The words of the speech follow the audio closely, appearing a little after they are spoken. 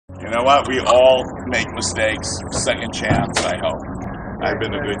You know what? We all make mistakes. Second chance, I hope. I've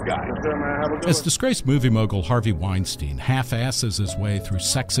been a good guy. As disgraced movie mogul Harvey Weinstein half-asses his way through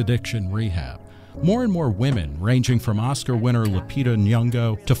sex addiction rehab, more and more women, ranging from Oscar winner Lupita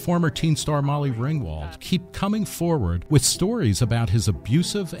Nyong'o to former teen star Molly Ringwald, keep coming forward with stories about his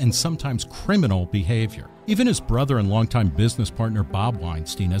abusive and sometimes criminal behavior. Even his brother and longtime business partner Bob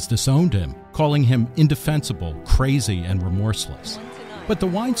Weinstein has disowned him, calling him indefensible, crazy, and remorseless. But the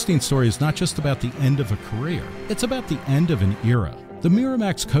Weinstein story is not just about the end of a career, it's about the end of an era. The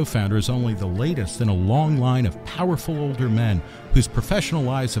Miramax co-founder is only the latest in a long line of powerful older men whose professional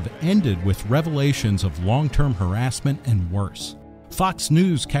lives have ended with revelations of long-term harassment and worse. Fox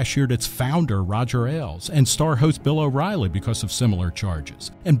News cashiered its founder, Roger Ailes, and star host Bill O'Reilly because of similar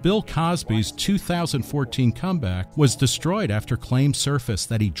charges. And Bill Cosby's 2014 comeback was destroyed after claims surfaced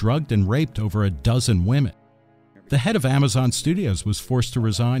that he drugged and raped over a dozen women. The head of Amazon Studios was forced to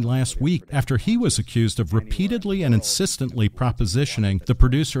resign last week after he was accused of repeatedly and insistently propositioning the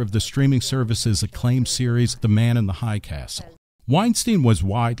producer of the streaming service's acclaimed series, The Man in the High Castle. Weinstein was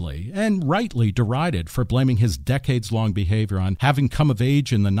widely and rightly derided for blaming his decades-long behavior on having come of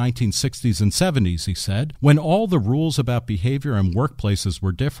age in the 1960s and 70s, he said, when all the rules about behavior in workplaces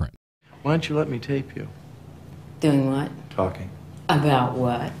were different. Why don't you let me tape you? Doing what? Talking. About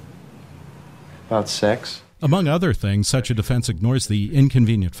what? About sex. Among other things, such a defense ignores the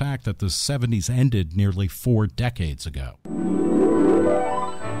inconvenient fact that the 70s ended nearly 4 decades ago.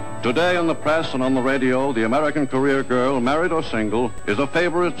 Today in the press and on the radio, the American career girl, married or single, is a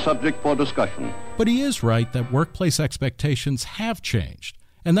favorite subject for discussion. But he is right that workplace expectations have changed,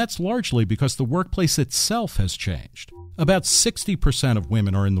 and that's largely because the workplace itself has changed. About 60% of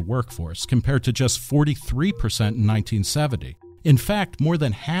women are in the workforce, compared to just 43% in 1970. In fact, more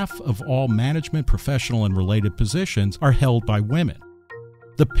than half of all management, professional, and related positions are held by women.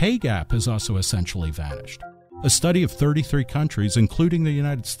 The pay gap has also essentially vanished. A study of 33 countries, including the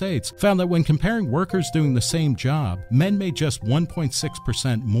United States, found that when comparing workers doing the same job, men made just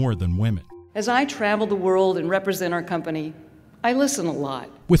 1.6% more than women. As I travel the world and represent our company, I listen a lot.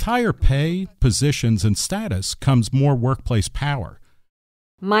 With higher pay, positions, and status comes more workplace power.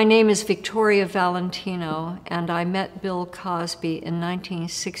 My name is Victoria Valentino, and I met Bill Cosby in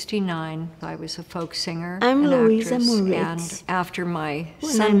 1969. I was a folk singer I'm and Louisa actress, Moritz. and after my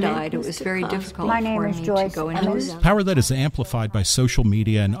son died, it was very difficult for me to go into this. Power that is amplified by social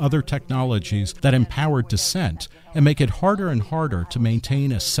media and other technologies that empower dissent and make it harder and harder to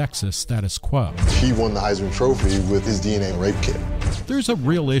maintain a sexist status quo. He won the Heisman Trophy with his DNA rape kit. There's a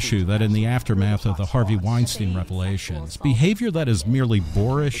real issue that in the aftermath of the Harvey Weinstein revelations, behavior that is merely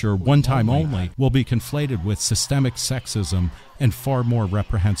boorish or one-time only will be conflated with systemic sexism and far more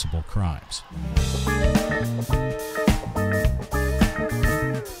reprehensible crimes.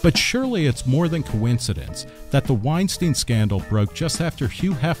 But surely it's more than coincidence that the Weinstein scandal broke just after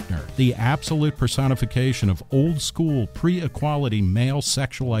Hugh Hefner, the absolute personification of old-school pre-equality male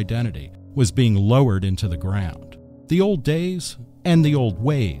sexual identity, was being lowered into the ground. The old days and the old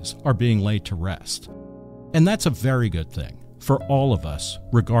ways are being laid to rest. And that's a very good thing for all of us,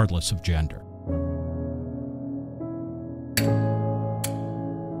 regardless of gender.